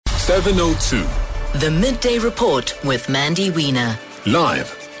7:02. The Midday Report with Mandy Wiener.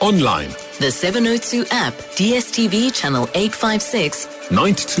 Live, online. The 702 app, DSTV channel 856,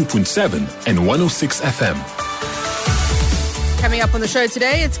 92.7 and 106 FM. Coming up on the show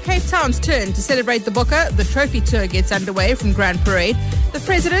today, it's Cape Town's turn to celebrate the Bokke. The trophy tour gets underway from Grand Parade. The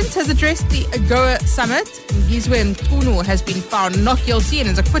president has addressed the AGOA summit. Ngizwe Mchunu has been found not guilty and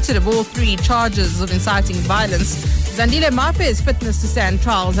is acquitted of all 3 charges of inciting violence. Zandile Mafe's fitness to stand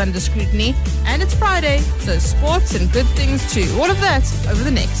trials under scrutiny. And it's Friday, so sports and good things too. All of that over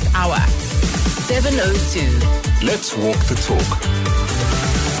the next hour. 702. Let's walk the talk.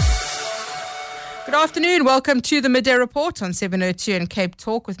 Good afternoon. Welcome to the Midday Report on 702 and Cape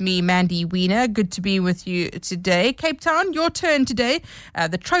Talk with me, Mandy Wiener. Good to be with you today. Cape Town, your turn today.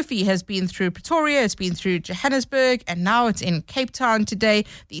 The trophy has been through Pretoria, it's been through Johannesburg, and now it's in Cape Town today.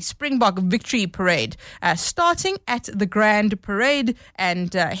 The Springbok Victory Parade, starting at the Grand Parade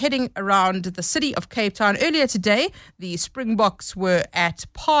and heading around the city of Cape Town. Earlier today, the Springboks were at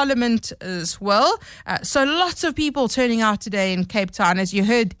Parliament as well. So lots of people turning out today in Cape Town. As you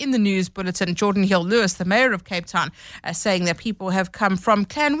heard in the news bulletin, Jordan Hill Lewis, the mayor of Cape Town, saying that people have come from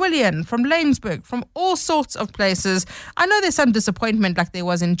Clanwilliam, from Lanesburg, from all sorts of places. I know there's some disappointment like there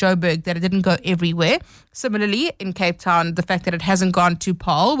was in Joburg that it didn't go everywhere. Similarly, in Cape Town, the fact that it hasn't gone to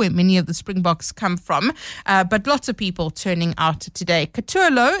Paarl, where many of the Springboks come from, but lots of people turning out today.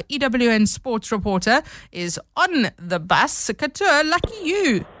 Katur Low, EWN sports reporter, is on the bus. Katur, lucky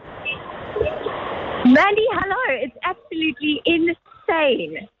you. Mandy, hello. It's absolutely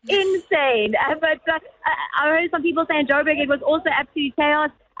insane. But I heard some people say in Joburg it was also absolute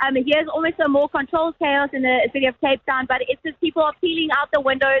chaos. Here's almost a more controlled chaos in the city of Cape Town, but it's just people are peeling out the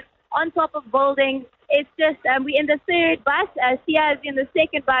windows on top of buildings. It's just, we're in the third bus. Sia is in the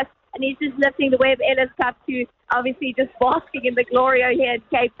second bus, and he's just lifting the Webb Ellis Cup to obviously just basking in the glory here in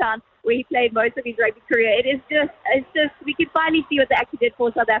Cape Town, where he played most of his rugby career. It's just, we can finally see what they actually did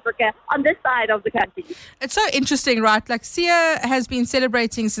for South Africa on this side of the country. It's so interesting, right? Like, Sia has been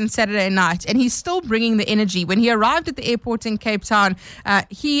celebrating since Saturday night, and he's still bringing the energy. When he arrived at the airport in Cape Town,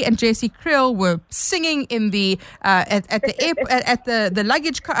 he and Jesse Kriel were singing in the at the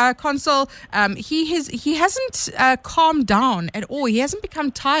luggage console. He hasn't calmed down at all. He hasn't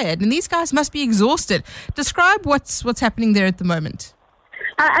become tired, and these guys must be exhausted. Describe what's happening there at the moment.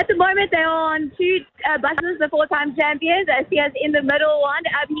 At the moment, they are on 2 buses, the 4-time champions. Sia's in the middle one.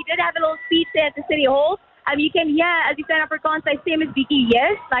 He did have a little speech there at the City Hall. You can hear, as you say in Afrikaans, they stem is Biki,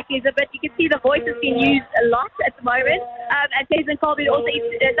 yes. Like, there's a bit, you can see the voice is being used a lot at the moment. And Jason Colby also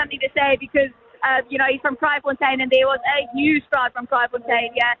has something to say because, he's from Kraaifontein, and there was a huge crowd from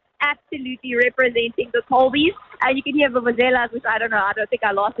Kraaifontein, absolutely representing the Colbys. And you can hear Vuvuzelas, which I don't think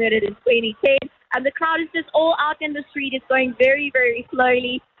I last heard it in 2010. And the crowd is just all out in the street. It's going very, very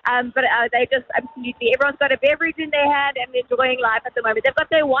slowly. But they just absolutely, everyone's got a beverage in their hand and enjoying life at the moment. They've got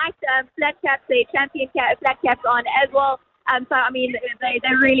their white flat caps, their champion flat caps on as well. So, I mean,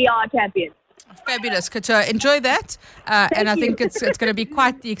 they really are champions. Fabulous, Katur. Enjoy that. And I think it's going to be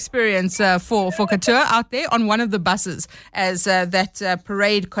quite the experience for Katur out there on one of the buses as that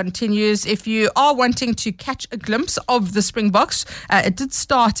parade continues. If you are wanting to catch a glimpse of the Springboks, it did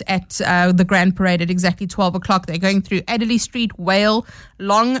start at the Grand Parade at exactly 12 o'clock. They're going through Adderley Street, Whale,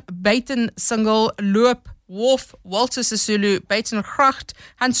 Long, Baton, Single, Loop, Wharf, Walter Sisulu, Batengracht,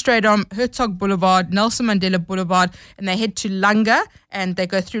 Handstrydom, Hertog Boulevard, Nelson Mandela Boulevard, and they head to Langa, and they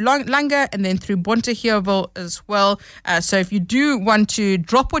go through Langa and then through Bonteheerville as well. So if you do want to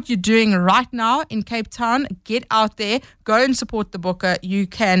drop what you're doing right now in Cape Town, get out there, go and support the Bokke, you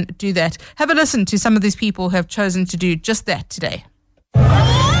can do that. Have a listen to some of these people who have chosen to do just that today.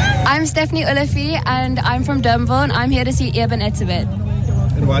 I'm Stephanie Ulifi, and I'm from Durbanville, and I'm here to see Eben Etzebeth.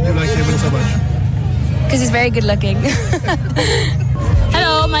 And why do you like Eben so much? Because he's very good looking.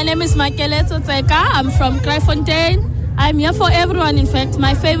 Hello, my name is Makele Tsotseka. I'm from Kraaifontein. I'm here for everyone, in fact.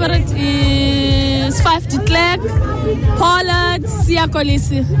 My favorite is 5 de Klerk, Pollard, Sia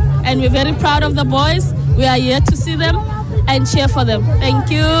Kolisi. And we're very proud of the boys. We are here to see them and cheer for them. Thank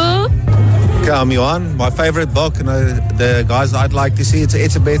you. Okay, I'm Johan. My favorite Bok, the guys I'd like to see, it's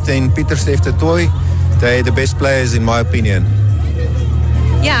Etzebeth and Pieter Stef de Toy. They're the best players in my opinion.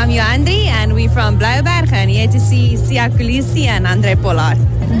 Yeah, I'm Joandri, and we're from Blouberg, and here to see Sia Kolisi and Andre Pollard.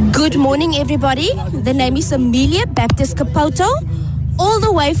 Good morning, everybody. The name is Amelia Baptist Capoto, all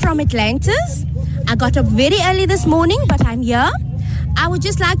the way from Atlantis. I got up very early this morning, but I'm here. I would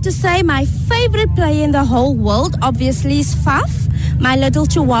just like to say my favorite player in the whole world, obviously, is Faf, my little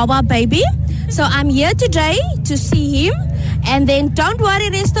Chihuahua baby. So I'm here today to see him And then don't worry,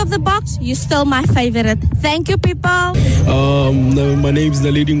 rest of the box, you're still my favorite. Thank you, people. My name is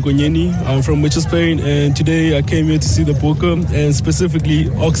Naledi Nkonyeni. I'm from Mitchell's Plain, and today I came here to see the Bokke, and specifically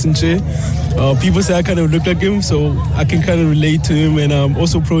Oxenche. People say I kind of look like him, so I can kind of relate to him, and I'm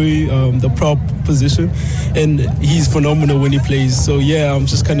also probably the prop position, and he's phenomenal when he plays. So yeah, I'm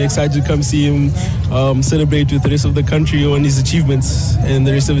just kind of excited to come see him celebrate with the rest of the country on his achievements and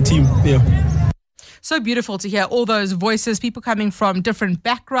the rest of the team. Yeah. So beautiful to hear all those voices, people coming from different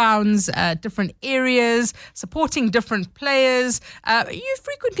backgrounds, different areas, supporting different players. You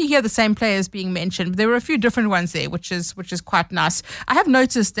frequently hear the same players being mentioned, but there were a few different ones there, which is quite nice. I have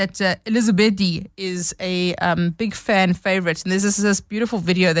noticed that Elizabeth is a big fan favorite, and there's this beautiful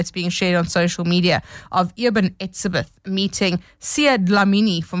video that's being shared on social media of Eben Etzebeth meeting Sia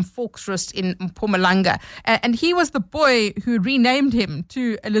Dlamini from Volksrust in Mpumalanga, and he was the boy who renamed him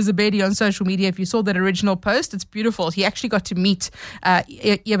to Elizabeth on social media. If you saw that original post, it's beautiful. He actually got to meet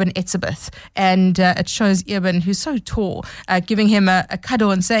Eben Etzebeth, and it shows Eben, who's so tall, giving him a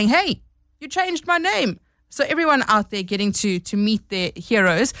cuddle and saying, "Hey, you changed my name." So everyone out there getting to meet their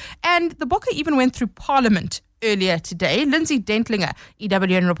heroes. And the Bokke even went through Parliament earlier today. Lindsay Dentlinger,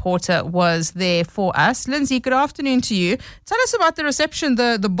 EWN reporter, was there for us. Lindsay, good afternoon to you. Tell us about the reception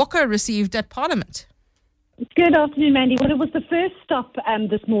the Bokke received at Parliament. Good afternoon, Mandy. Well, it was the first stop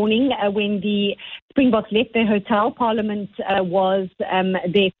this morning when the Springboks left their hotel. Parliament was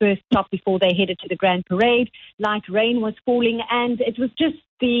their first stop before they headed to the Grand Parade. Light rain was falling, and it was just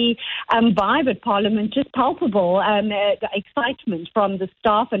the vibe at Parliament, just palpable, the excitement from the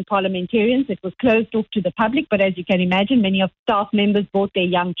staff and parliamentarians. It was closed off to the public, but as you can imagine, many of staff members brought their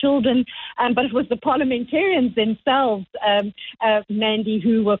young children. But it was the parliamentarians themselves, Mandy,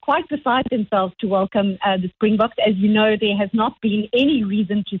 who were quite beside themselves to welcome the Springboks. As you know, there has not been any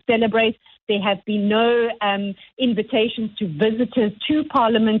reason to celebrate. There have been no invitations to visitors to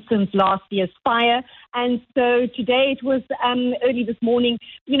Parliament since last year's fire. And so today it was early this morning,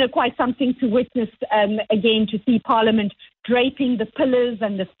 quite something to witness again, to see Parliament draping the pillars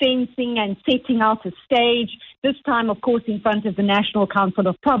and the fencing and setting out a stage. This time, of course, in front of the National Council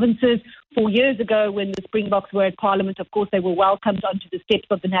of Provinces. 4 years ago, when the Springboks were at Parliament, of course, they were welcomed onto the steps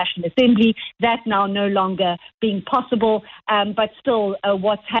of the National Assembly. That now no longer being possible. But still,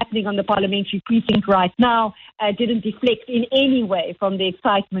 what's happening on the parliamentary precinct right now didn't deflect in any way from the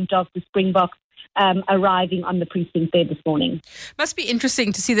excitement of the Springboks arriving on the precinct there this morning. Must be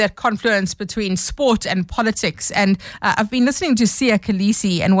interesting to see that confluence between sport and politics. And I've been listening to Sia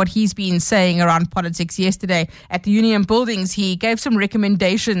Kolisi and what he's been saying around politics. Yesterday at the Union Buildings, he gave some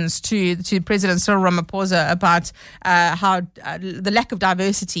recommendations to President Cyril Ramaphosa about how the lack of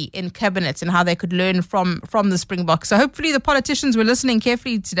diversity in cabinet and how they could learn from the Springboks. So hopefully the politicians were listening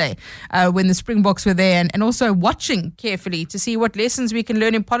carefully today when the Springboks were there, and also watching carefully to see what lessons we can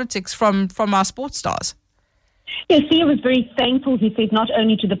learn in politics from our sports stars. Yes, Sia was very thankful, he said, not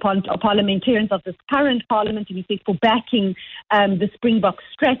only to the parliamentarians of this current parliament, and he said for backing the Springbok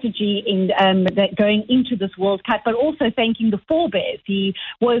strategy in going into this World Cup, but also thanking the forebears. He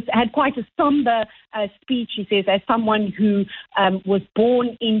had quite a somber speech, he says, as someone who was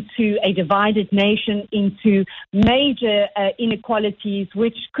born into a divided nation, into major inequalities,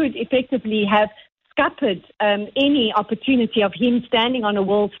 which could effectively have scuppered any opportunity of him standing on a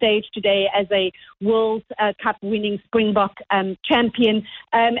world stage today as a World Cup winning Springbok champion.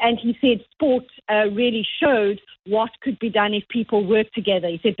 And he said sport really showed what could be done if people work together.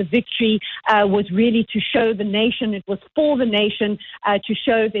 He said the victory was really to show the nation, it was for the nation, to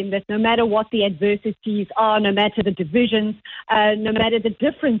show them that no matter what the adversities are, no matter the divisions, no matter the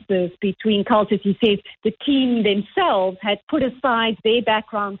differences between cultures, he said the team themselves had put aside their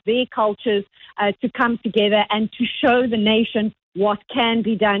backgrounds, their cultures, to come together and to show the nation what can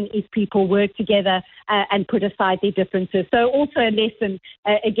be done if people work together and put aside their differences. So also a lesson,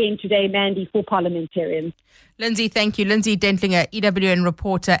 again today, Mandy, for parliamentarians. Lindsay, thank you. Lindsay Dentlinger, EWN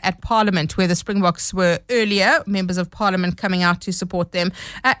reporter at Parliament, where the Springboks were earlier, members of Parliament coming out to support them.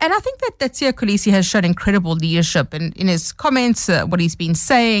 And I think that Sia Kolisi has shown incredible leadership in his comments, what he's been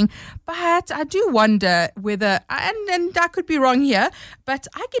saying. But I do wonder whether, and I could be wrong here, but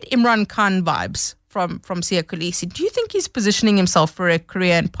I get Imran Khan vibes from Sia Kolisi. Do you think he's positioning himself for a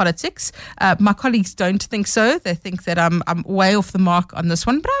career in politics? My colleagues don't think so. They think that I'm way off the mark on this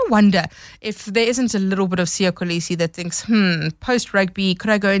one. But I wonder if there isn't a little bit of Sia Kolisi that thinks, post-rugby, could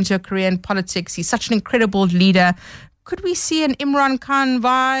I go into a career in politics? He's such an incredible leader. Could we see an Imran Khan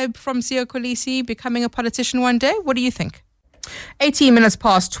vibe from Sia Kolisi becoming a politician one day? What do you think? 18 minutes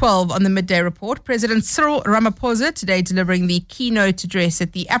past 12 on the Midday Report. President Cyril Ramaphosa today delivering the keynote address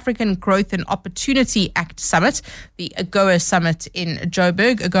at the African Growth and Opportunity Act Summit, the AGOA Summit in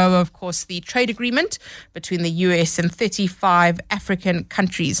Joburg. AGOA, of course, the trade agreement between the US and 35 African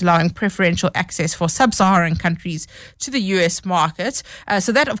countries, allowing preferential access for sub-Saharan countries to the US market.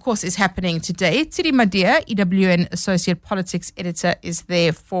 So that, of course, is happening today. Tsiri Madia, EWN Associate Politics Editor, is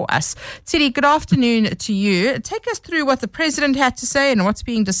there for us. Tsiri, good afternoon to you. Take us through what the President had to say and what's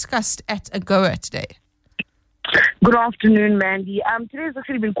being discussed at AGOA today. Good afternoon, Mandy. Today has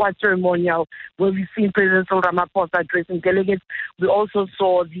actually been quite ceremonial, where we've seen President Cyril Ramaphosa addressing delegates. We also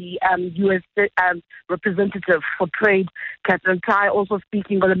saw the U.S. representative for trade, Catherine Tai, also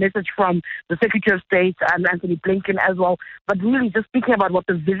speaking on a message from the Secretary of State, Anthony Blinken as well. But really just speaking about what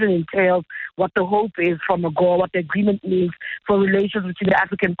the vision entails, what the hope is from AGOA, what the agreement means for relations between the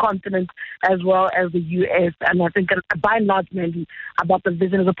African continent as well as the U.S. And I think by and large, Mandy, about the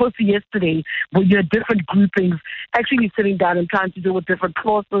vision, as opposed to yesterday, where you had different groupings actually sitting down and trying to deal with different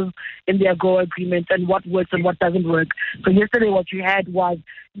clauses in the AGOA agreement and what works and what doesn't work. So yesterday what you had was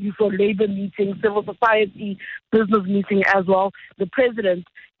you saw labor meeting, civil society, business meeting as well. The president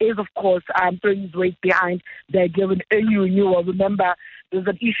is, of course, throwing his weight behind the idea of an early renewal. Remember, there's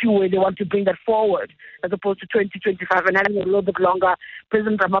an issue where they want to bring that forward as opposed to 2025 and having a little bit longer.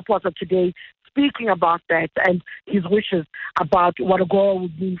 President Ramaphosa today speaking about that and his wishes about what AGOA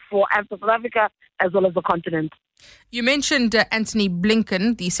would mean for South Africa as well as the continent. You mentioned Anthony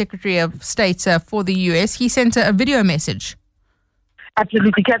Blinken, the Secretary of State for the US. He sent a video message.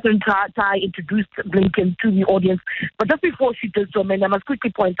 Absolutely. Catherine Tai introduced Blinken to the audience. But just before she did so, I must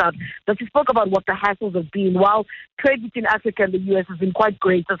quickly point out that she spoke about what the hassles have been. While trade between Africa and the U.S. has been quite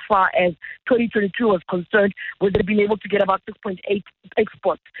great as far as 2022 was concerned, where they've been able to get about 6.8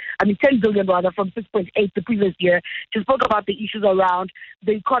 exports. 10 billion rather from 6.8 the previous year. She spoke about the issues around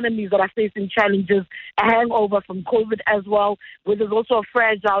the economies that are facing challenges, a hangover from COVID as well, where there's also a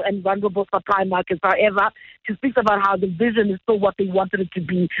fragile and vulnerable supply market. However, she speaks about how the vision is still what they wanted it to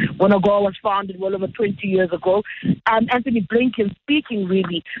be when AGOA was founded well over 20 years ago. Anthony Blinken speaking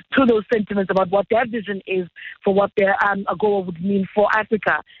really to those sentiments about what their vision is for what their AGOA would mean for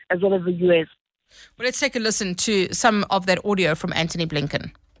Africa as well as the U.S. Well, let's take a listen to some of that audio from Anthony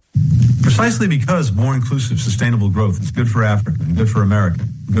Blinken. Precisely because more inclusive, sustainable growth is good for Africa and good for America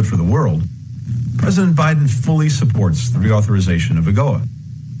and good for the world, President Biden fully supports the reauthorization of AGOA.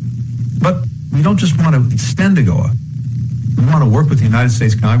 But we don't just want to extend AGOA. We want to work with the United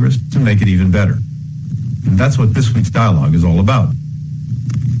States Congress to make it even better. And that's what this week's dialogue is all about.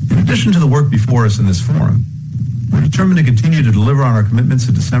 In addition to the work before us in this forum, we're determined to continue to deliver on our commitments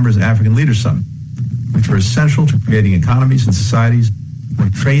at December's African Leaders Summit, which are essential to creating economies and societies where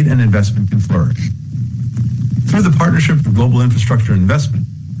trade and investment can flourish. Through the Partnership for Global Infrastructure Investment,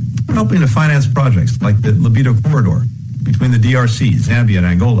 we're helping to finance projects like the Libido Corridor between the DRC, Zambia, and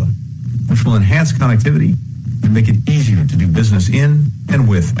Angola, which will enhance connectivity and make it easier to do business in and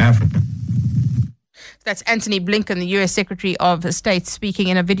with Africa. That's Anthony Blinken, the U.S. Secretary of State, speaking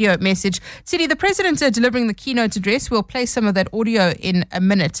in a video message. Tsiri, the President delivering the keynote address. We'll play some of that audio in a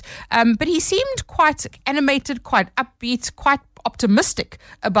minute. But he seemed quite animated, quite upbeat, quite optimistic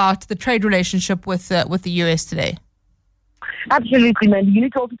about the trade relationship with the U.S. today. Absolutely, man. You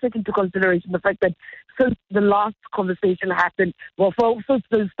need to also take into consideration the fact that since the last conversation happened, since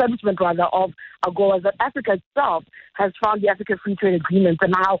the establishment, of AGOA, that Africa itself has found the African Free Trade Agreement,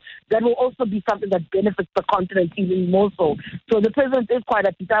 and how that will also be something that benefits the continent even more so. So the president is quite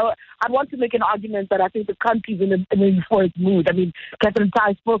upbeat. I want to make an argument that I think the country's in a euphoric mood. Catherine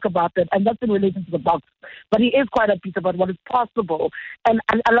Tai spoke about that, and that's in relation to the box. But he is quite upbeat about what is possible. And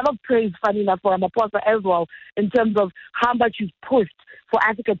a lot of praise, funny enough, for Ramaphosa as well, in terms of how much he's pushed for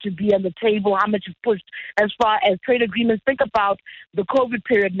Africa to be on the table, how much is pushed as far as trade agreements. Think about the COVID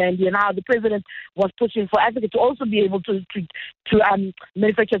period, Mandy, and how the president was pushing for Africa to also be able to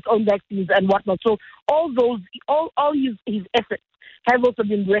manufacture its own vaccines and whatnot. So all his efforts have also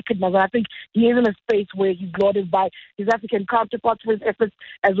been recognized. I think he is in a space where he's lauded by his African counterparts for his efforts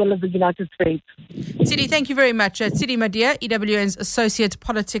as well as the United States. Tsiri, thank you very much. Tsiri Madia, EWN's Associate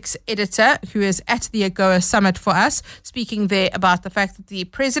Politics Editor, who is at the AGOA Summit for us, speaking there about the fact that the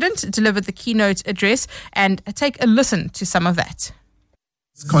President delivered the keynote address, and take a listen to some of that.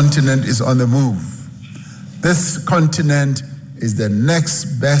 This continent is on the move. This continent is the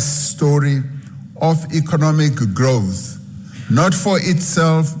next best story of economic growth, not for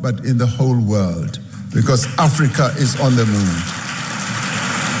itself, but in the whole world, because Africa is on the move.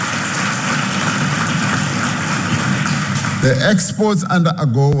 The exports under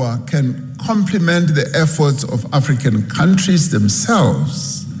AGOA can complement the efforts of African countries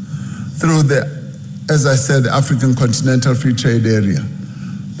themselves through as I said, the African Continental Free Trade Area.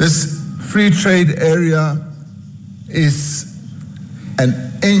 This free trade area is an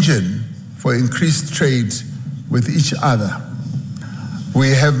engine for increased trade with each other.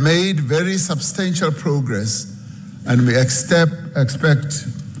 We have made very substantial progress, and we expect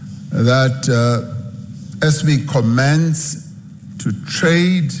that as we commence to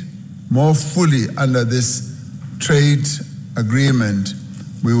trade more fully under this trade agreement,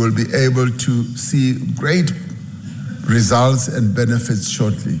 we will be able to see great results and benefits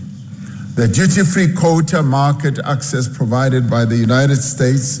shortly. The duty-free quota market access provided by the United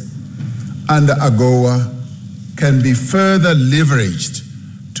States under AGOA can be further leveraged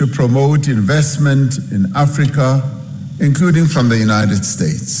to promote investment in Africa, including from the United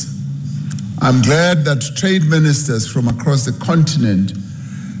States. I'm glad that trade ministers from across the continent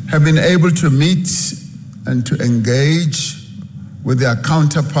have been able to meet and to engage with their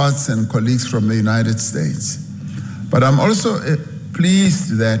counterparts and colleagues from the United States. But I'm also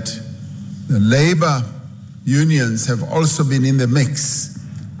pleased that the labor unions have also been in the mix,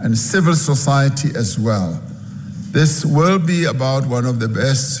 and civil society as well. This will be about one of the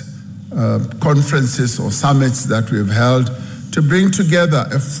best conferences or summits that we've held to bring together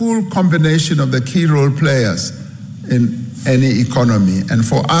a full combination of the key role players in any economy. And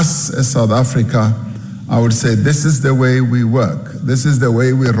for us as South Africa, I would say this is the way we work. This is the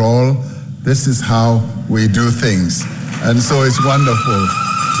way we roll. This is how we do things. And so it's wonderful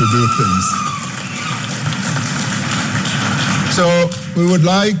to do things. So we would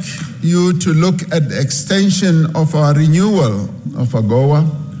like you to look at the extension of our renewal of AGOA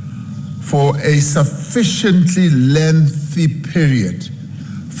for a sufficiently lengthy period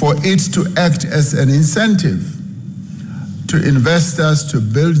for it to act as an incentive to investors to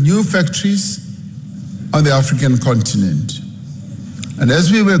build new factories on the African continent. And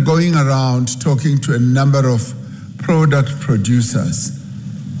as we were going around talking to a number of product producers,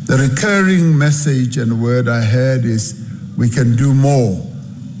 the recurring message and word I heard is, we can do more.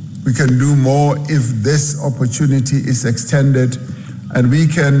 We can do more if this opportunity is extended, and we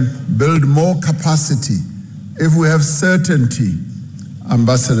can build more capacity if we have certainty,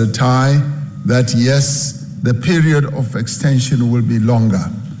 Ambassador Tai, that yes, the period of extension will be longer.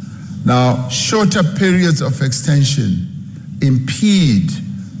 Now, shorter periods of extension impede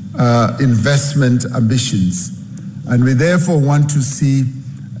investment ambitions, and we therefore want to see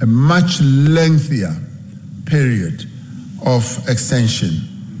a much lengthier period of extension.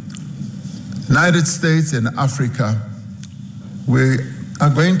 United States and Africa, we are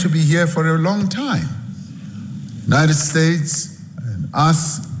going to be here for a long time. United States and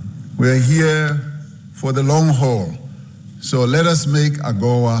us, we're here for the long haul. So let us make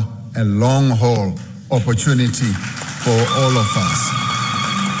AGOA a long haul opportunity for all of us.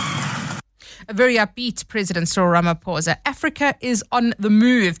 A very upbeat President Cyril Ramaphosa. Africa is on the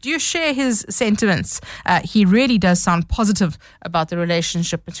move. Do you share his sentiments? He really does sound positive about the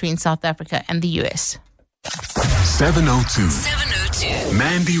relationship between South Africa and the US. 702.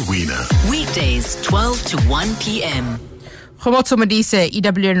 Mandy Wiener. Weekdays, 12 to 1 p.m. Khomotso Modise,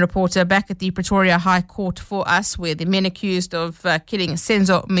 EWN reporter, back at the Pretoria High Court for us, where the men accused of killing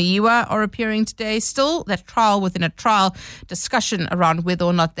Senzo Meyiwa are appearing today. Still, that trial within a trial, discussion around whether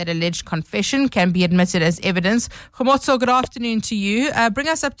or not that alleged confession can be admitted as evidence. Khomotso, good afternoon to you. Bring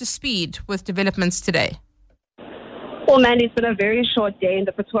us up to speed with developments today. Well, Mandy, it's been a very short day in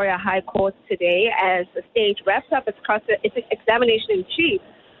the Pretoria High Court today as the state wraps up its examination in chief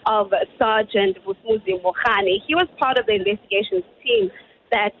of Sergeant Vusmuzi Mokhane. He was part of the investigations team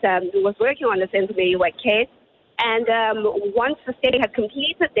that was working on the Senzo Meyiwa case. And once the state had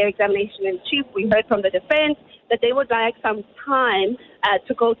completed their examination in chief, we heard from the defense that they would like some time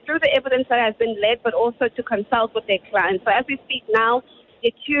to go through the evidence that has been led, but also to consult with their clients. So as we speak now, the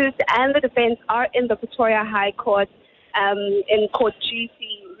accused and the defense are in the Pretoria High Court in Court GC,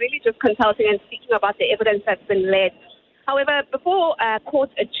 really just consulting and speaking about the evidence that's been led. However, before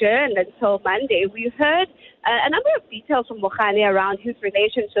court adjourned until Monday, we heard a number of details from Mokhane around his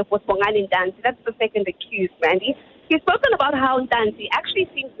relationship with Bongani Ndanzi. That's the second accused, Mandy. He's spoken about how Ndanzi actually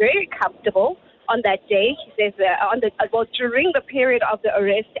seemed very comfortable on that day. He says during the period of the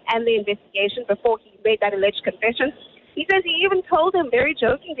arrest and the investigation before he made that alleged confession. He says he even told him very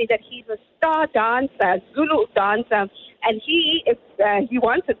jokingly that he's a star dancer, Zulu dancer, and he, if he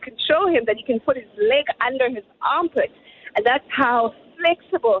wanted, could show him that he can put his leg under his armpit. And that's how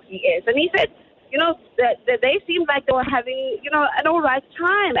flexible he is. And he said, that they seemed like they were having, an all right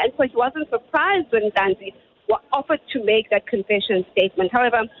time. And so he wasn't surprised when Ndanzi were offered to make that confession statement.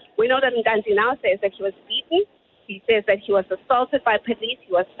 However, we know that Ndanzi now says that he was beaten. He says that he was assaulted by police.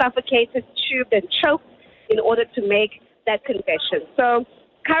 He was suffocated, tubed, and choked in order to make that confession. So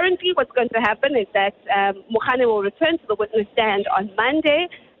currently what's going to happen is that Mokhane will return to the witness stand on Monday,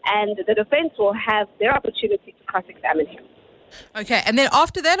 and the defense will have their opportunity to cross-examine him. Okay, and then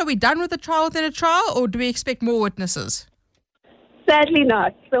after that, are we done with the trial within a trial, or do we expect more witnesses? Sadly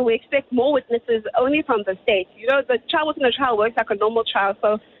not. So we expect more witnesses only from the state. You know, the trial within a trial works like a normal trial.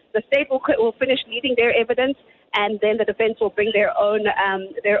 So the state will finish leading their evidence, and then the defense will bring their own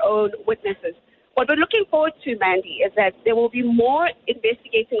witnesses. What we're looking forward to, Mandy, is that there will be more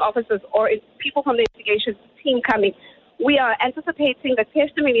investigating officers or people from the investigation team coming. We are anticipating the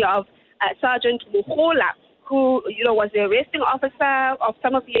testimony of Sergeant Muhola, who, you know, was the arresting officer of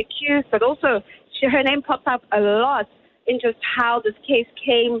some of the accused, but also her name pops up a lot in just how this case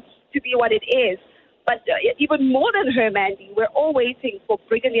came to be what it is. But even more than her, Mandy, we're all waiting for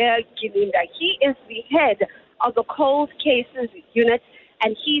Brigadier Gilinda. He is the head of the cold cases unit,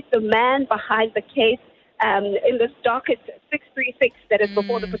 and he's the man behind the case in this docket 636 that is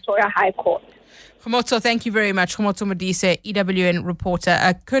before the Pretoria High Court. Khomotso, thank you very much. Khomotso Modise, EWN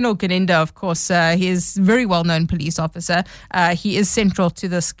reporter. Colonel Gilinda, of course, he is a very well-known police officer. He is central to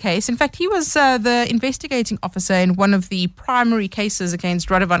this case. In fact, he was the investigating officer in one of the primary cases against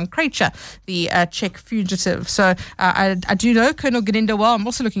Radovan Krejcir, the Czech fugitive. So I do know Colonel Gilinda well. I'm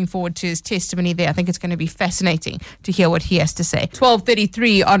also looking forward to his testimony there. I think it's going to be fascinating to hear what he has to say.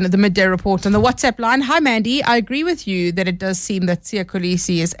 12:33 on the Midday Report on the WhatsApp line. Hi, Mandy. I agree with you that it does seem that Siya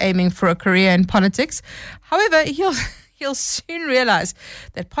Kolisi is aiming for a career in politics. However, he'll soon realize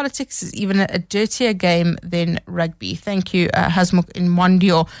that politics is even a dirtier game than rugby. Thank you, Hasmukh in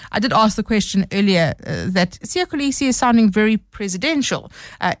Mondio. I did ask the question earlier that Siya Kolisi is sounding very presidential.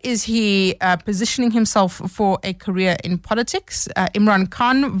 Is he positioning himself for a career in politics? Imran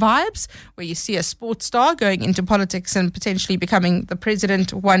Khan vibes, where you see a sports star going into politics and potentially becoming the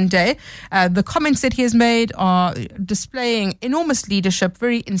president one day. The comments that he has made are displaying enormous leadership,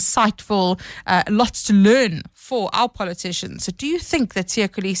 very insightful, lots to learn for our politicians. So do you think that Siya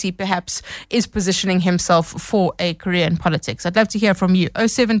Kolisi perhaps is positioning himself for a career in politics? I'd love to hear from you.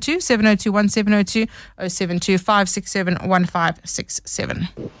 072 702 1702, 072 567 1567.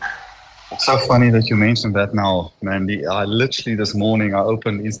 It's so funny that you mentioned that now, Mandy. I literally this morning, I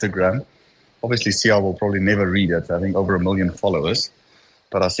opened Instagram. Obviously, Siya will probably never read it. I think over 1 million followers.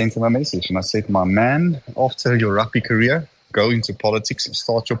 But I sent him a message and I said, my man, after your rugby career, go into politics,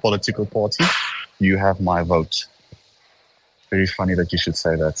 start your political party. You have my vote. Very funny that you should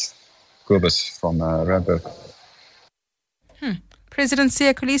say that. Kobus from Randburg. President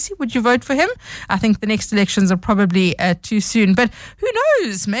Siya Kolisi, would you vote for him? I think the next elections are probably too soon. But who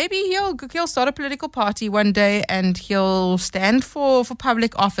knows? Maybe he'll start a political party one day and he'll stand for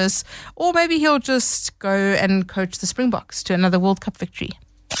public office. Or maybe he'll just go and coach the Springboks to another World Cup victory.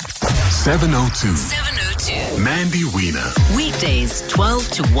 702. Mandy Wiener. Weekdays, 12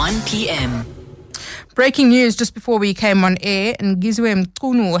 to 1 p.m. Breaking news just before we came on air, Ngizwe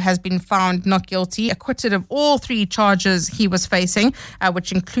Mchunu has been found not guilty, acquitted of all 3 charges he was facing,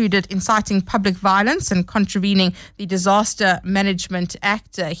 which included inciting public violence and contravening the Disaster Management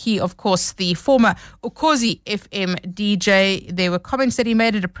Act. He, of course, the former Ukhozi FM DJ. There were comments that he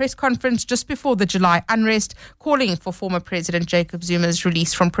made at a press conference just before the July unrest, calling for former President Jacob Zuma's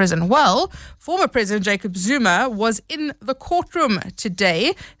release from prison. Well, former President Jacob Zuma was in the courtroom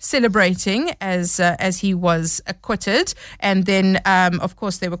today celebrating as he was acquitted. And then, of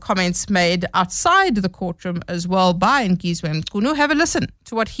course, there were comments made outside the courtroom as well by Ngizwe Mchunu. Have a listen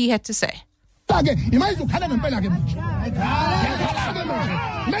to what he had to say. I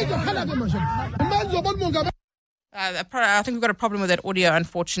think we've got a problem with that audio,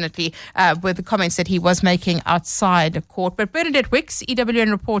 unfortunately, with the comments that he was making outside court. But Bernadette Wicks,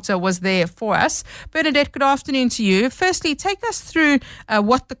 EWN reporter, was there for us. Bernadette, good afternoon to you. Firstly, take us through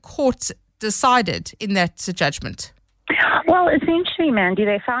what the court decided in that judgment. Well, essentially, Mandy,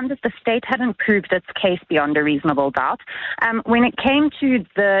 they found that the state hadn't proved its case beyond a reasonable doubt. When it came to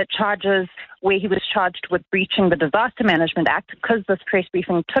the charges where he was charged with breaching the Disaster Management Act, because this press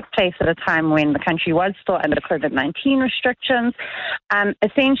briefing took place at a time when the country was still under COVID-19 restrictions,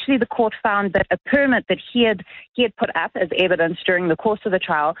 essentially the court found that a permit that he had put up as evidence during the course of the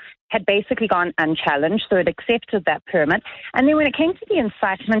trial had basically gone unchallenged, so it accepted that permit. And then when it came to the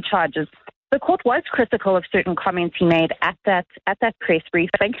incitement charges, the court was critical of certain comments he made at that press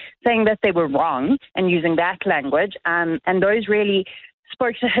briefing, saying that they were wrong and using that language, and those really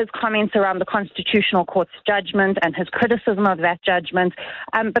spoke to his comments around the Constitutional Court's judgment and his criticism of that judgment.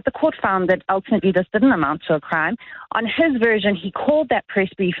 But the court found that ultimately this didn't amount to a crime. On his version, he called that press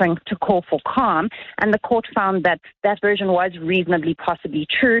briefing to call for calm, and the court found that that version was reasonably possibly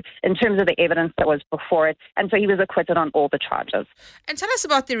true in terms of the evidence that was before it, and so he was acquitted on all the charges. And tell us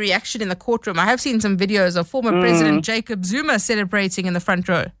about the reaction in the courtroom. I have seen some videos of former President Jacob Zuma celebrating in the front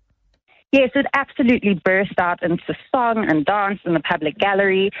row. Yes, it absolutely burst out into song and dance in the public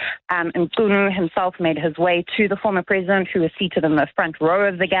gallery. And Nkunu himself made his way to the former president, who was seated in the front row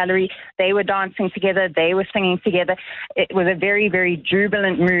of the gallery. They were dancing together. They were singing together. It was a very, very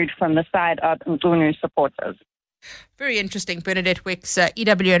jubilant mood from the side of Nkunu's supporters. Very interesting. Bernadette Wicks,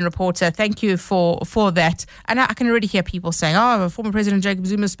 EWN reporter, thank you for that. And I can already hear people saying, former President Jacob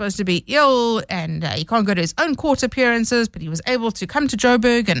Zuma is supposed to be ill and he can't go to his own court appearances, but he was able to come to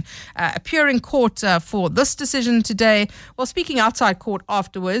Joburg and appear in court for this decision today. Well, speaking outside court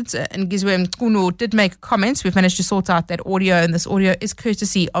afterwards, Ngizwe Nkunu did make comments. We've managed to sort out that audio, and this audio is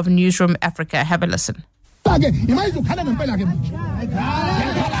courtesy of Newsroom Africa. Have a listen.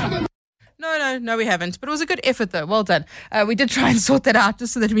 No, we haven't. But it was a good effort, though. Well done. We did try and sort that out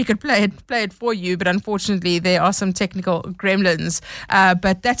just so that we could play it for you. But unfortunately, there are some technical gremlins.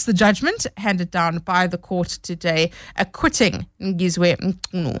 But that's the judgment handed down by the court today, acquitting Ngizwe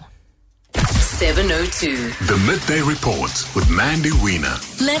Nkunu. 7:02. The Midday Report with Mandy Wiener.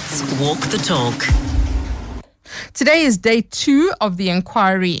 Let's walk the talk. Today is day 2 of the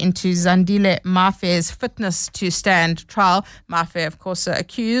inquiry into Zandile Mafe's fitness to stand trial. Mafe, of course,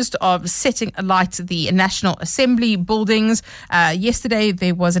 accused of setting alight the National Assembly buildings. Yesterday,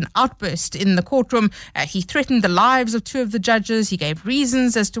 there was an outburst in the courtroom. He threatened the lives of 2 of the judges. He gave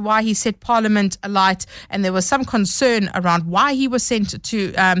reasons as to why he set Parliament alight, and there was some concern around why he was sent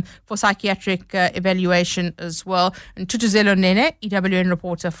to for psychiatric evaluation as well. And Tutuzelo Nene, EWN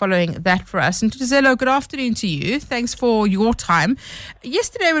reporter, following that for us. And Tutuzelo, good afternoon to you. Thanks for your time.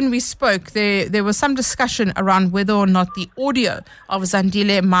 Yesterday when we spoke, there was some discussion around whether or not the audio of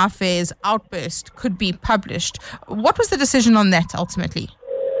Zandile Mafe's outburst could be published. What was the decision on that ultimately?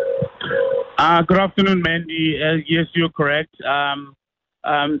 Good afternoon, Mandy. Yes, you're correct.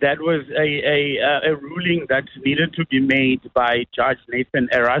 That was a ruling that needed to be made by Judge Nathan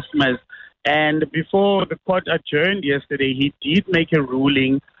Erasmus. And before the court adjourned yesterday, he did make a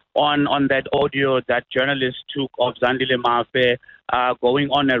ruling on that audio that journalists took of Zandile Mafe going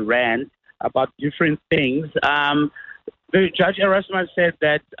on a rant about different things. The Judge Erasmus said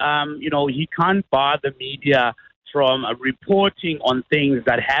that, he can't bar the media from reporting on things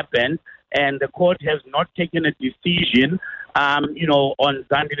that happen, and the court has not taken a decision, on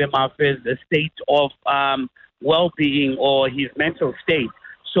Zandile Mafe's state of well-being or his mental state.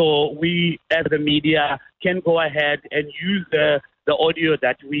 So we, as the media, can go ahead and use the audio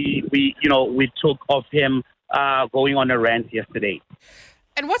that we took of him going on a rant yesterday.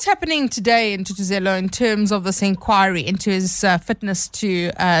 And what's happening today in Tutuzelo in terms of this inquiry into his fitness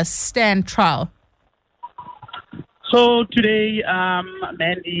to stand trial? So today,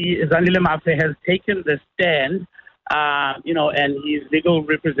 Mandy, Zandile Mafe has taken the stand, and his legal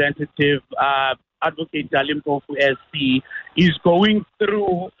representative, Advocate Dalimpofu SC, is going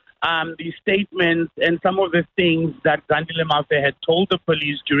through the statements and some of the things that Zandile Mafe had told the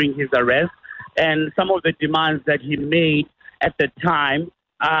police during his arrest and some of the demands that he made at the time.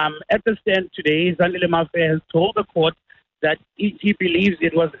 At the stand today, Zandile Mafe has told the court that he believes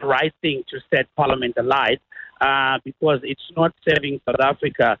it was the right thing to set Parliament alight because it's not serving South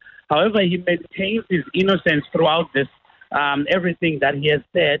Africa. However, he maintains his innocence throughout this, everything that he has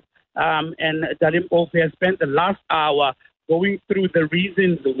said. And Dalimpofu has spent the last hour going through the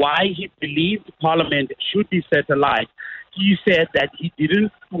reasons why he believed Parliament should be set alight. He said that he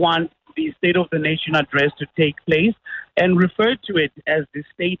didn't want the State of the Nation address to take place and referred to it as the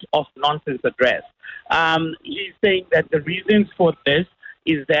State of Nonsense address. He's saying that the reasons for this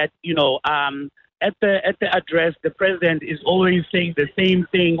is that, at the address, the president is always saying the same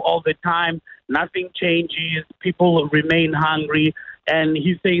thing all the time. Nothing changes. People remain hungry. And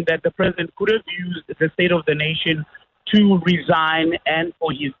he's saying that the president could have used the State of the Nation to resign and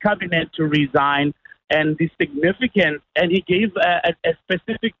for his cabinet to resign, and the significance, and he gave a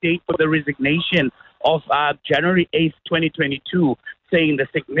specific date for the resignation of January 8th, 2022, saying the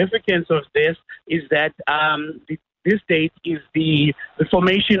significance of this is that this date is the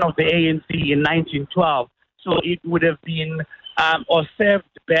formation of the ANC in 1912. So it would have been or served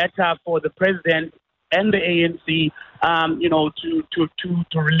better for the president and the ANC,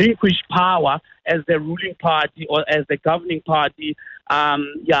 to relinquish power as the ruling party or as the governing party,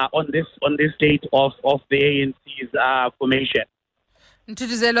 on this date of the ANC's formation.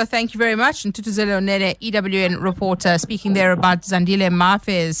 Ntutuzelo, thank you very much. Ntutuzelo Nene, EWN reporter, speaking there about Zandile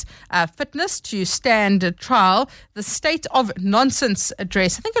Mafe's fitness to stand trial. The State of Nonsense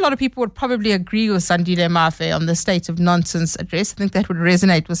address. I think a lot of people would probably agree with Zandile Mafe on the State of Nonsense address. I think that would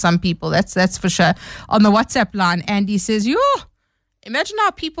resonate with some people. That's for sure. On the WhatsApp line, Andy says, imagine how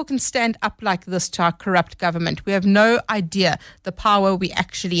people can stand up like this to our corrupt government. We have no idea the power we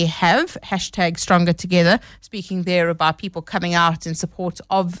actually have. Hashtag stronger together. Speaking there about people coming out in support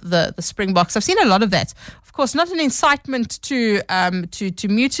of the Springboks. I've seen a lot of that. Of course, not an incitement to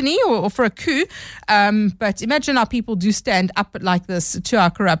mutiny or for a coup, but imagine how people do stand up like this to our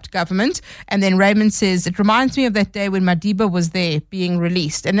corrupt government. And then Raymond says, it reminds me of that day when Madiba was there being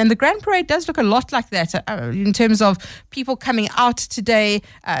released. And then the Grand Parade does look a lot like that in terms of people coming out today,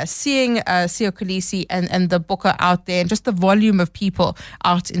 seeing Siya Kolisi and the Bokke out there, and just the volume of people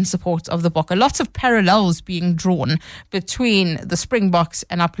out in support of the Bokke. Lots of parallels being drawn between the Springboks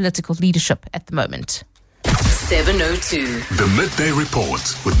and our political leadership at the moment. 7:02. The Midday Report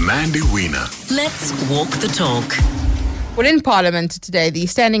with Mandy Wiener. Let's walk the talk. Well, in Parliament today, the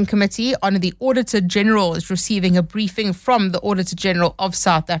Standing Committee on the Auditor General is receiving a briefing from the Auditor General of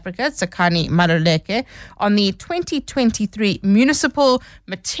South Africa, Tsakani Maluleke, on the 2023 Municipal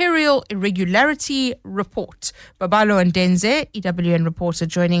Material Irregularity Report. Babalo Ndenze, EWN reporter,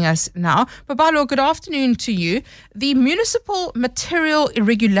 joining us now. Babalo, good afternoon to you. The Municipal Material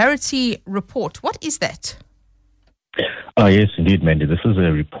Irregularity Report, what is that? Yes, indeed, Mandy. This is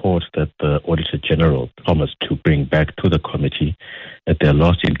a report that the Auditor General promised to bring back to the committee at their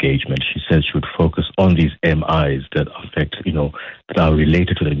last engagement. She says she would focus on these MIs that affect, that are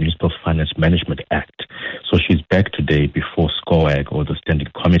related to the Municipal Finance Management Act. So she's back today before SCOAG, or the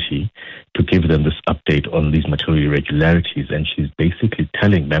Standing Committee, to give them this update on these material irregularities. And she's basically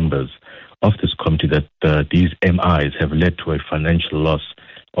telling members of this committee that these MIs have led to a financial loss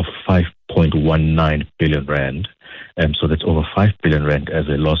of 5.19 billion rand. So that's over 5 billion rand as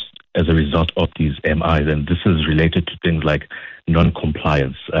a loss as a result of these MIs. And this is related to things like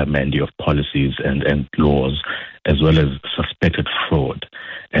non-compliance, Mandy, of policies and laws, as well as suspected fraud.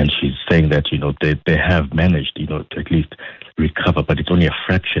 And she's saying that, they have managed, to at least recover, but it's only a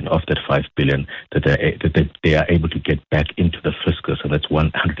fraction of that 5 billion that they are able to get back into the fiscus, and that's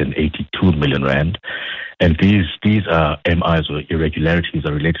 182 million rand. And these MIs or irregularities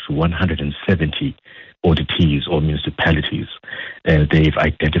are related to 170 auditees or municipalities, and they've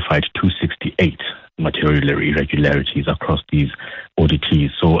identified 268 material irregularities across these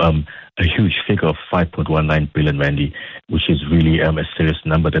auditees. So a huge figure of 5.19 billion Randy, which is really a serious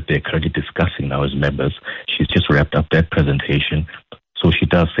number that they're currently discussing now as members. She's just wrapped up that presentation. So she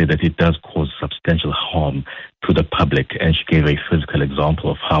does say that it does cause substantial harm to the public, and she gave a physical example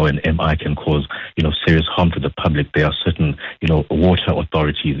of how an MI can cause, serious harm to the public. There are certain, water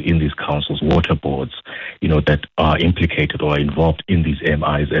authorities in these councils, water boards, that are implicated or are involved in these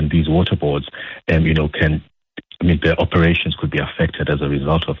MIs, and these water boards, their operations could be affected as a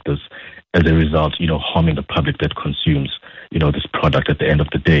result of this. As a result, harming the public that consumes, this product at the end of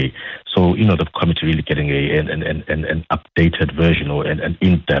the day. So, the committee really getting an updated version or an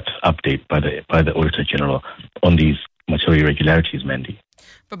in-depth update by the Auditor General on these material irregularities, Mandy.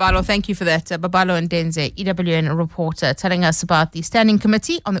 Babalo, thank you for that. Babalo Ndenze, EWN reporter, telling us about the Standing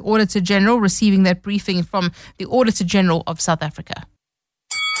Committee on the Auditor General receiving that briefing from the Auditor General of South Africa.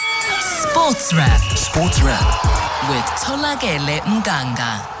 Sports Wrap. Sports Wrap. With Tolakele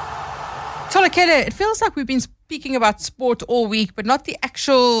Mganga. Tolakele, it feels like we've been speaking about sport all week, but not the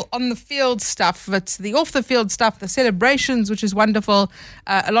actual on-the-field stuff. It's the off-the-field stuff, the celebrations, which is wonderful.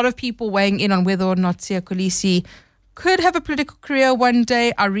 A lot of people weighing in on whether or not Siya Kolisi could have a political career one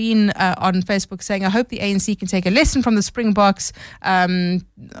day. Irene on Facebook saying, I hope the ANC can take a lesson from the Springboks.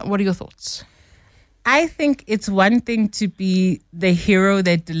 What are your thoughts? I think it's one thing to be the hero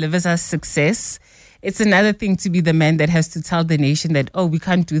that delivers us success. It's another thing to be the man that has to tell the nation that, we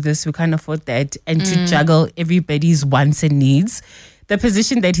can't do this, we can't afford that, and to juggle everybody's wants and needs. The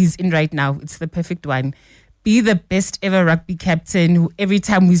position that he's in right now, it's the perfect one. Be the best ever rugby captain who every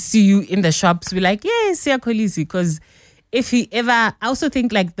time we see you in the shops, we're like, yeah, Siya Kolisi. Because if he ever, I also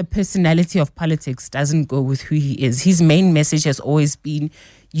think like the personality of politics doesn't go with who he is. His main message has always been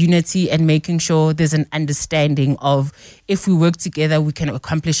unity and making sure there's an understanding of if we work together, we can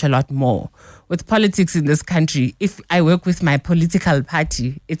accomplish a lot more. with politics in this country, if I work with my political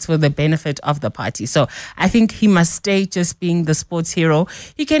party, it's for the benefit of the party. So I think he must stay just being the sports hero.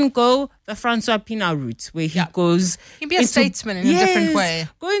 He can go the Francois Pienaar route, where he goes... He can be a statesman in a different way.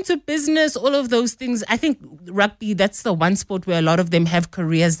 Go into business, all of those things. I think rugby, that's the one sport where a lot of them have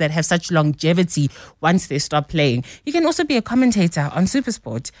careers that have such longevity once they stop playing. He can also be a commentator on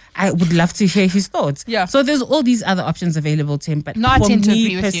SuperSport. I would love to hear his thoughts. Yeah. So there's all these other options available to him. But No, I for tend to me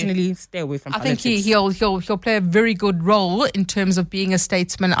agree with you. personally, stay away from I politics. think he'll play a very good role in terms of being a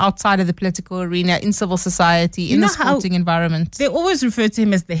statesman outside of the political arena, in civil society, in the sporting environment. They always refer to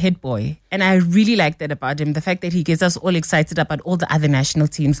him as the head boy. And I really like that about him. The fact that he gets us all excited about all the other national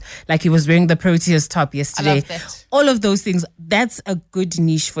teams. Like he was wearing the Proteas top yesterday. I love that. All of those things. That's a good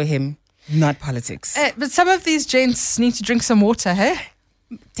niche for him, not politics. But some of these gents need to drink some water, hey?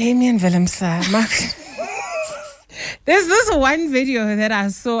 Damian Willemse, Mark. There's this one video that I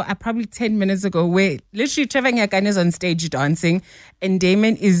saw probably 10 minutes ago where literally Trevor Nyakane is on stage dancing and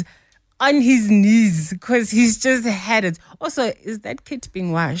Damon is on his knees because he's just had it. Also, is that kit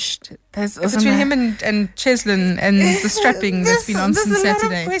being washed? That's also Between him and Cheslin and the strapping that's been on since there's a lot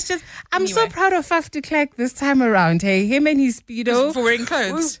Saturday. of questions. I'm so proud of Faf de Klerk this time around. Hey, him and his Speedo. For wearing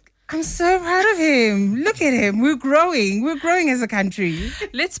clothes. I'm so proud of him. Look at him. We're growing. We're growing as a country.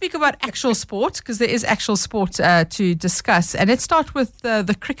 Let's speak about actual sport because there is actual sport to discuss. And let's start with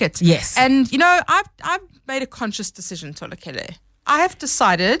the cricket. Yes. And, you know, I've made a conscious decision, Tolakele. I have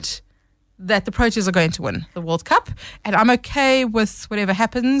decided that the Proteas are going to win the World Cup. And I'm okay with whatever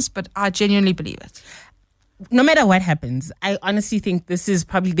happens, but I genuinely believe it. No matter what happens, I honestly think this is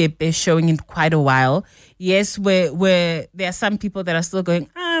probably their best showing in quite a while. Yes, where there are some people that are still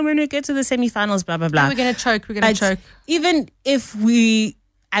going, when we get to the semi-finals, blah, blah, blah. We're going to choke, Even if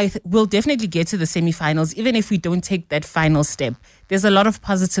we'll definitely get to the semi-finals, even if we don't take that final step, there's a lot of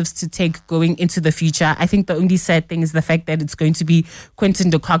positives to take going into the future. I think the only sad thing is the fact that it's going to be Quinton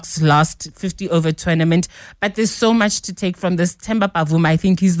de Kock's last 50-over tournament. But there's so much to take from this. Themba Bavuma, I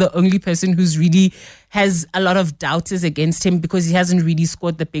think he's the only person who's really has a lot of doubters against him because he hasn't really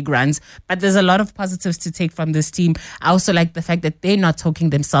scored the big runs. But there's a lot of positives to take from this team. I also like the fact that they're not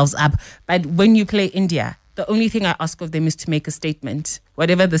talking themselves up. But when you play India, the only thing I ask of them is to make a statement.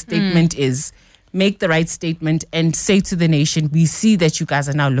 Whatever the statement is, make the right statement and say to the nation, we see that you guys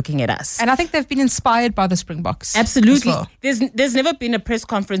are now looking at us. And I think they've been inspired by the Springboks. Absolutely. Well. There's never been a press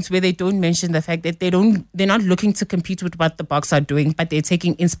conference where they don't mention the fact that they're not looking to compete with what the Boks are doing, but they're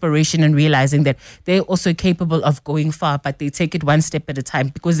taking inspiration and realizing that they're also capable of going far, but they take it one step at a time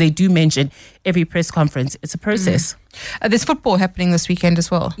because they do mention every press conference. It's a process. There's football happening this weekend as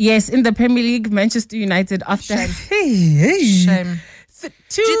well. Yes, in the Premier League, Manchester United after... Shame.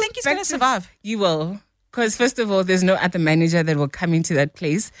 Do you think he's going to survive? You will. Because first of all, there's no other manager that will come into that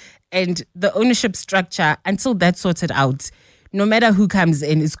place. And the ownership structure, until that's sorted out, no matter who comes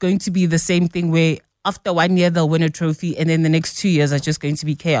in, it's going to be the same thing where after 1 year, they'll win a trophy and then the next 2 years are just going to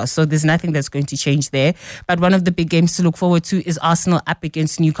be chaos. So there's nothing that's going to change there. But one of the big games to look forward to is Arsenal up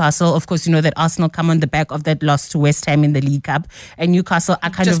against Newcastle. Of course, you know that Arsenal come on the back of that loss to West Ham in the League Cup. And Newcastle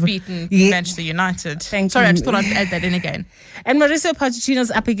are kind just of... beaten Manchester United. Sorry, I just thought I'd add that in again. And Mauricio Pochettino's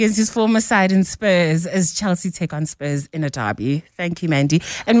up against his former side in Spurs as Chelsea take on Spurs in a derby. Thank you, Mandy.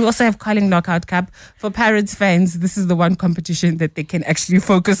 And we also have Carling Knockout Cup. For Pirates fans, this is the one competition that they can actually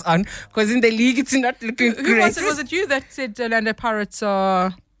focus on because in the league, it's not looking Who great. was it? Was it you that said Orlando Pirates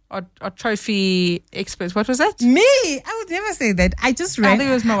are trophy experts? What was that? Me? I would never say that. I just read. I think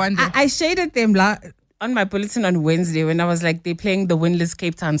it was Mwanda. I shaded them on my bulletin on Wednesday when I was like, they're playing the winless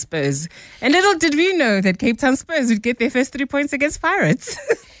Cape Town Spurs. And little did we know that Cape Town Spurs would get their first 3 points against Pirates.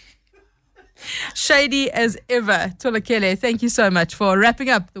 Shady as ever. Tolakele, thank you so much for wrapping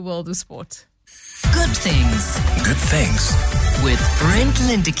up the world of sport. Good things. Good things. With Brent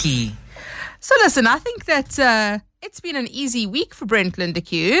Lindeque. So listen, I think that it's been an easy week for Brent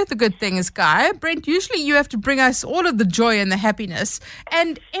Lindeque, the good thing is guy. Brent, usually you have to bring us all of the joy and the happiness.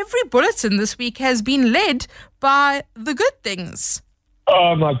 And every bulletin this week has been led by the good things.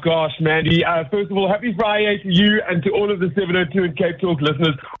 Oh my gosh, Mandy. First of all, happy Friday to you and to all of the 702 and Cape Talk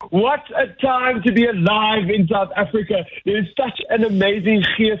listeners. What a time to be alive in South Africa. There is such an amazing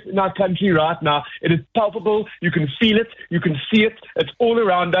geest in our country right now. It is palpable. You can feel it. You can see it. It's all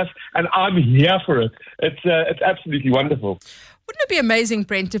around us, and I'm here for it. It's absolutely wonderful. Wouldn't it be amazing,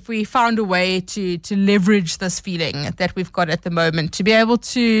 Brent, if we found a way to leverage this feeling that we've got at the moment, to be able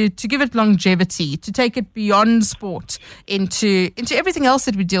to give it longevity, to take it beyond sport into everything else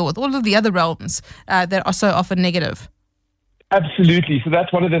that we deal with, all of the other realms that are so often negative? Absolutely. So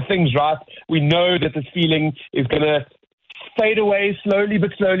that's one of the things, right? We know that this feeling is going to fade away slowly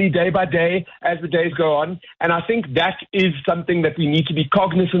but slowly, day by day, as the days go on. And I think that is something that we need to be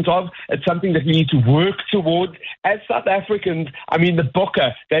cognizant of. It's something that we need to work towards. As South Africans, I mean, the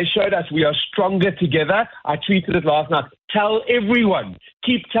Bokke, they showed us we are stronger together. I tweeted it last night. Tell everyone,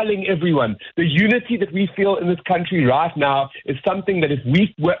 keep telling everyone. The unity that we feel in this country right now is something that if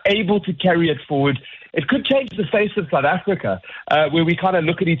we were able to carry it forward, it could change the face of South Africa, where we kind of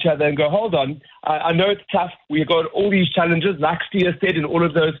look at each other and go, hold on, I know it's tough. We've got all these challenges. Like Stia said in all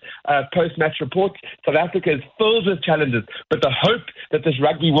of those post-match reports, South Africa is filled with challenges. But the hope that this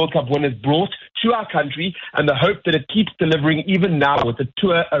Rugby World Cup win has brought to our country and the hope that it keeps delivering even now with the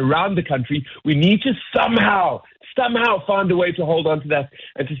tour around the country, we need to somehow find a way to hold on to that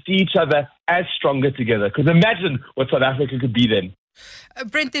and to see each other as stronger together. Because imagine what South Africa could be then.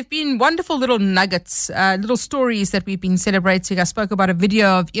 Brent, there have been wonderful little nuggets, little stories that we've been celebrating. I spoke about a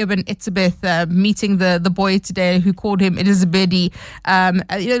video of Eben Etzebeth meeting the boy today who called him Elizabeth.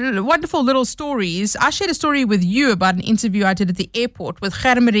 Wonderful little stories. I shared a story with you about an interview I did at the airport with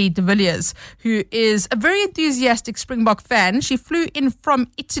Germarie de Villiers, who is a very enthusiastic Springbok fan. She flew in from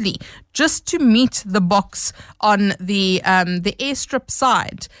Italy just to meet the Boks on the airstrip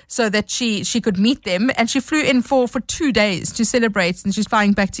side so that she could meet them. And she flew in for 2 days to celebrate, and she's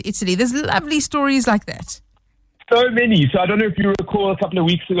flying back to Italy. There's lovely stories like that. So many. So I don't know if you recall a couple of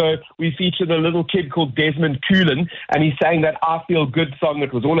weeks ago, we featured a little kid called Desmond Coolin, and he sang that I Feel Good song.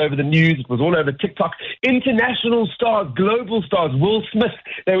 It was all over the news. It was all over TikTok. International stars, global stars, Will Smith,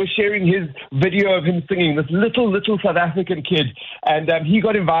 they were sharing his video of him singing, this little South African kid. And he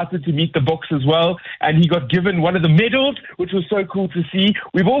got invited to meet the Boks as well, and he got given one of the medals, which was so cool to see.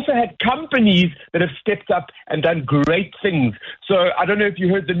 We've also had companies that have stepped up and done great things. So I don't know if you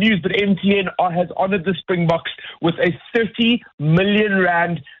heard the news, but MTN has honored the Springboks with a 30 million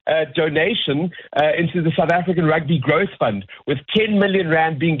rand donation into the South African Rugby Growth Fund, with 10 million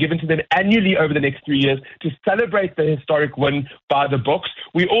rand being given to them annually over the next 3 years to celebrate the historic win by the Boks.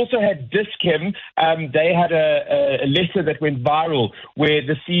 We also had Dis-Chem. They had a letter that went viral where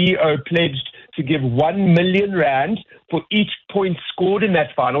the CEO pledged to give 1 million rand for each point scored in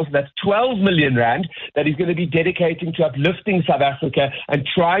that final. So that's 12 million rand that he's going to be dedicating to uplifting South Africa and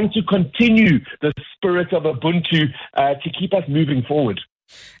trying to continue the spirit of Ubuntu to keep us moving forward.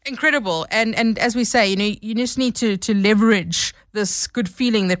 Incredible. And as we say, you just need to leverage this good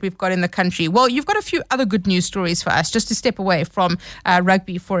feeling that we've got in the country. Well, you've got a few other good news stories for us, just to step away from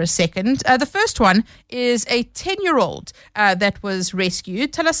rugby for a second. The first one is a 10-year-old that was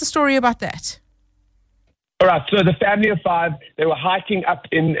rescued. Tell us a story about that. All right, so the family of 5, they were hiking up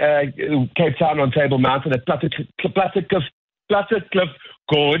in Cape Town on Table Mountain at Platteklip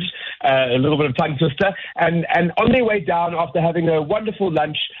Gorge, a little bit of tongue twister, and on their way down after having a wonderful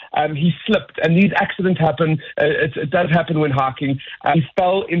lunch, he slipped, and these accidents happen. It does happen when hiking. He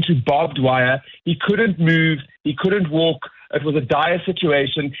fell into barbed wire. He couldn't move. He couldn't walk. It was a dire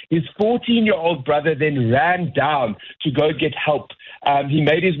situation. His 14-year-old brother then ran down to go get help. He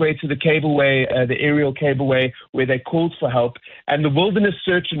made his way to the cableway, the aerial cableway, where they called for help. And the wilderness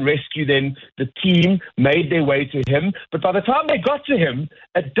search and rescue, then the team made their way to him. But by the time they got to him,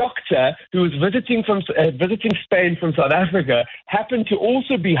 a doctor who was visiting Spain from South Africa happened to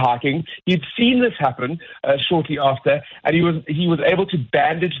also be hiking. He'd seen this happen shortly after, and he was able to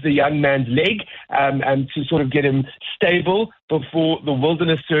bandage the young man's leg and to sort of get him stable before the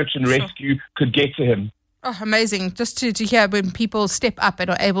wilderness search and rescue could get to him. Oh, amazing. Just to hear when people step up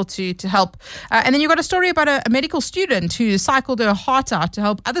and are able to help. And then you've got a story about a medical student who cycled her heart out to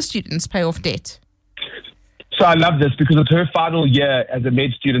help other students pay off debt. So I love this because it's her final year as a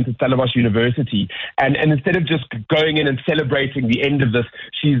med student at Stellenbosch University. And instead of just going in and celebrating the end of this,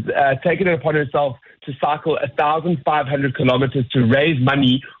 she's taken it upon herself to cycle 1,500 kilometers to raise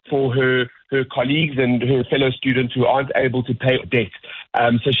money for her colleagues and her fellow students who aren't able to pay debt.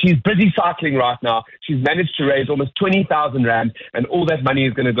 So she's busy cycling right now. She's managed to raise almost 20,000 rand, and all that money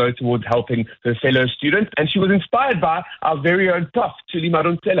is going to go towards helping her fellow students. And she was inspired by our very own Prof, Thuli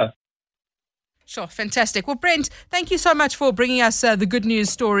Maruntela. Sure, fantastic. Well, Brent, thank you so much for bringing us the good news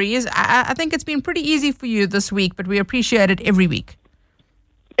stories. I think it's been pretty easy for you this week, but we appreciate it every week.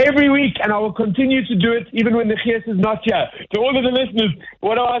 Every week, and I will continue to do it even when the Gees is not here. To all of the listeners,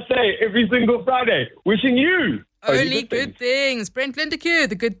 what do I say every single Friday? Wishing you only good things. Brent Lindekoe,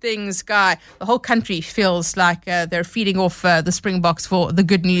 the good things guy. The whole country feels like they're feeding off the Springboks for the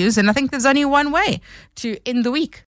good news, and I think there's only one way to end the week.